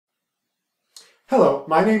Hello,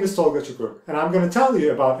 my name is Tolga Cukur, and I'm going to tell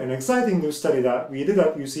you about an exciting new study that we did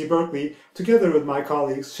at UC Berkeley together with my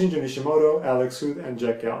colleagues Nishimoto, Alex Huth, and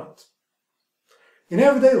Jack Gallant. In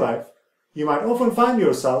everyday life, you might often find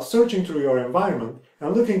yourself searching through your environment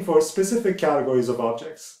and looking for specific categories of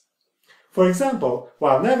objects. For example,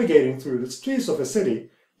 while navigating through the streets of a city,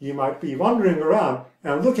 you might be wandering around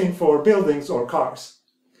and looking for buildings or cars.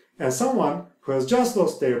 And someone who has just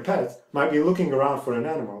lost their pet might be looking around for an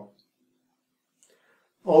animal.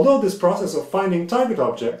 Although this process of finding target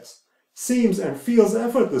objects seems and feels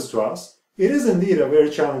effortless to us, it is indeed a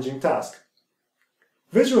very challenging task.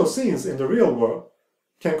 Visual scenes in the real world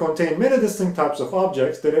can contain many distinct types of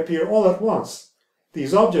objects that appear all at once.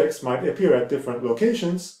 These objects might appear at different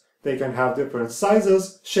locations, they can have different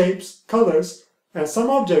sizes, shapes, colors, and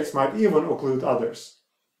some objects might even occlude others.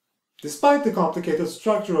 Despite the complicated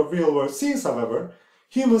structure of real-world scenes, however,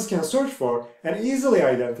 humans can search for and easily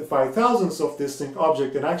identify thousands of distinct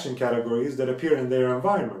object and action categories that appear in their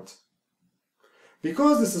environment.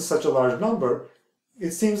 Because this is such a large number,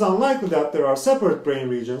 it seems unlikely that there are separate brain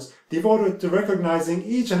regions devoted to recognizing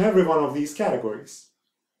each and every one of these categories.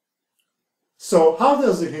 So how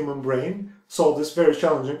does the human brain solve this very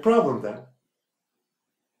challenging problem then?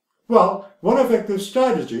 Well, one effective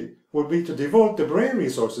strategy would be to devote the brain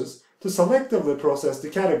resources to selectively process the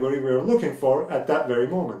category we are looking for at that very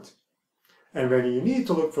moment. And when you need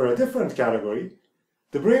to look for a different category,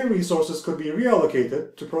 the brain resources could be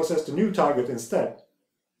reallocated to process the new target instead.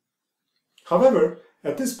 However,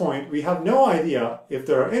 at this point, we have no idea if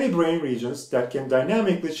there are any brain regions that can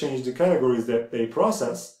dynamically change the categories that they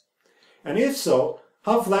process, and if so,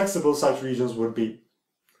 how flexible such regions would be.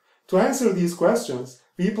 To answer these questions,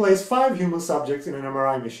 we placed 5 human subjects in an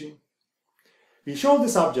MRI machine. We showed the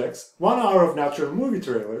subjects 1 hour of natural movie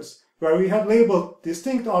trailers where we had labeled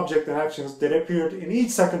distinct objects and actions that appeared in each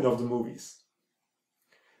second of the movies.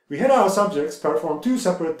 We had our subjects perform 2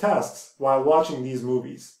 separate tasks while watching these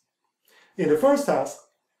movies. In the first task,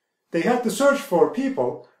 they had to search for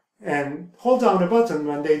people and hold down a button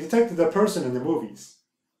when they detected a person in the movies.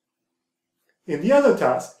 In the other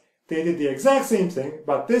task, they did the exact same thing,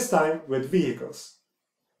 but this time with vehicles.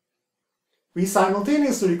 We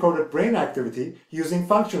simultaneously recorded brain activity using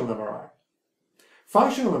functional MRI.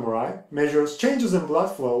 Functional MRI measures changes in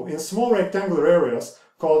blood flow in small rectangular areas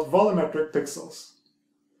called volumetric pixels.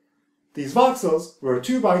 These voxels were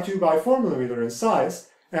 2 by 2 by 4 mm in size,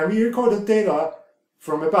 and we recorded data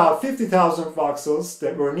from about 50,000 voxels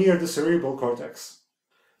that were near the cerebral cortex.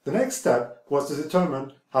 The next step was to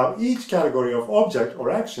determine how each category of object or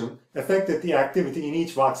action affected the activity in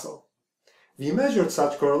each voxel. We measured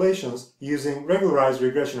such correlations using regularized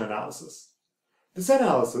regression analysis. This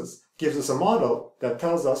analysis gives us a model that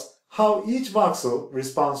tells us how each voxel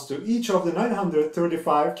responds to each of the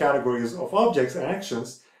 935 categories of objects and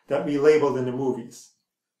actions that we labeled in the movies.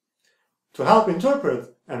 To help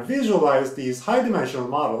interpret and visualize these high-dimensional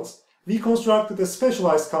models, we constructed a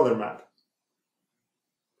specialized color map.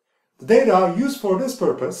 The data used for this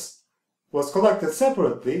purpose was collected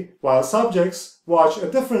separately while subjects watched a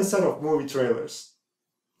different set of movie trailers.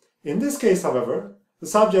 In this case, however, the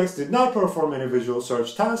subjects did not perform any visual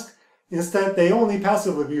search task, instead they only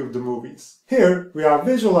passively viewed the movies. Here, we are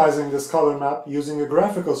visualizing this color map using a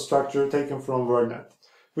graphical structure taken from WordNet,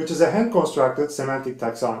 which is a hand-constructed semantic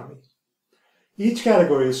taxonomy. Each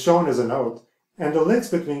category is shown as a node, and the links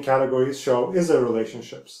between categories show is-a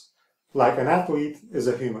relationships, like an athlete is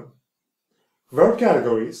a human. Verb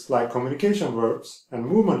categories, like communication verbs and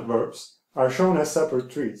movement verbs, are shown as separate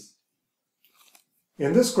trees.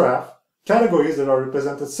 In this graph, categories that are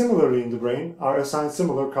represented similarly in the brain are assigned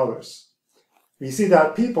similar colors. We see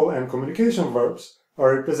that people and communication verbs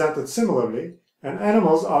are represented similarly, and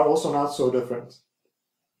animals are also not so different.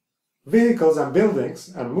 Vehicles and buildings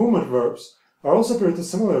and movement verbs are also pretty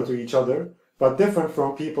similar to each other, but different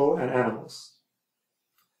from people and animals.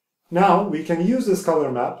 Now we can use this color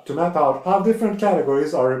map to map out how different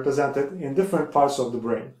categories are represented in different parts of the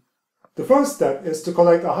brain. The first step is to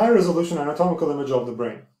collect a high-resolution anatomical image of the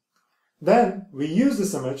brain. Then we use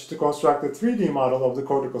this image to construct a 3D model of the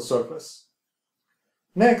cortical surface.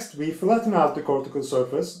 Next, we flatten out the cortical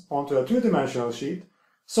surface onto a 2-dimensional sheet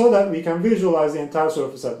so that we can visualize the entire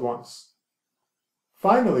surface at once.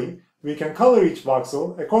 Finally, we can color each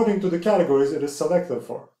voxel according to the categories it is selected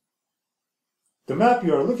for. The map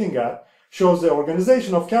you are looking at shows the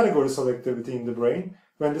organization of category selectivity in the brain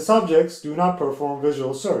when the subjects do not perform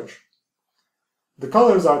visual search. The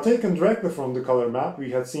colors are taken directly from the color map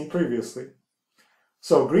we had seen previously.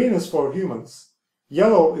 So green is for humans,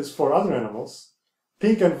 yellow is for other animals,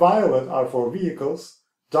 pink and violet are for vehicles,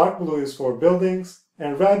 dark blue is for buildings,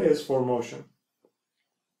 and red is for motion.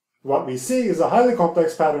 What we see is a highly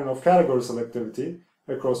complex pattern of category selectivity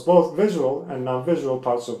across both visual and non-visual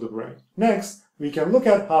parts of the brain. Next, we can look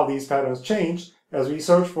at how these patterns change as we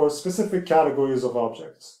search for specific categories of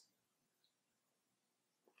objects.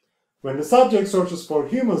 When the subject searches for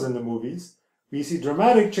humans in the movies, we see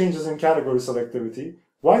dramatic changes in category selectivity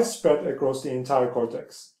widespread across the entire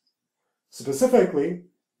cortex. Specifically,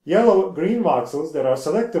 yellow-green voxels that are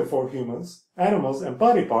selective for humans, animals, and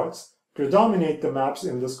body parts predominate the maps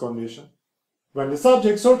in this condition. When the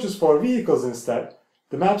subject searches for vehicles instead,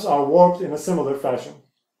 the maps are warped in a similar fashion.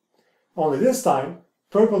 Only this time,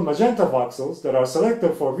 purple-magenta voxels that are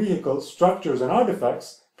selective for vehicles, structures, and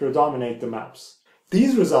artifacts predominate the maps.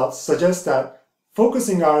 These results suggest that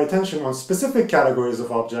focusing our attention on specific categories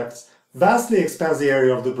of objects vastly expands the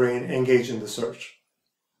area of the brain engaged in the search.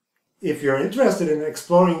 If you're interested in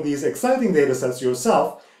exploring these exciting datasets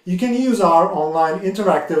yourself, you can use our online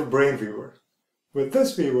interactive brain viewer. With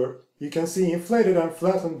this viewer, you can see inflated and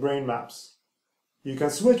flattened brain maps. You can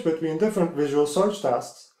switch between different visual search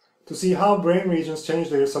tasks to see how brain regions change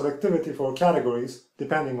their selectivity for categories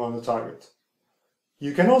depending on the target.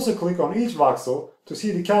 You can also click on each voxel to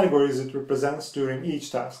see the categories it represents during each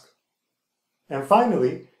task. And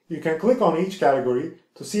finally, you can click on each category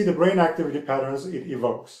to see the brain activity patterns it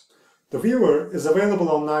evokes. The viewer is available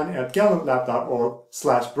online at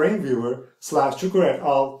gallantlab.org/brainviewer/Cukur et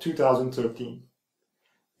al. 2013.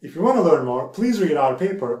 If you want to learn more, please read our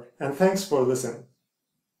paper, and thanks for listening.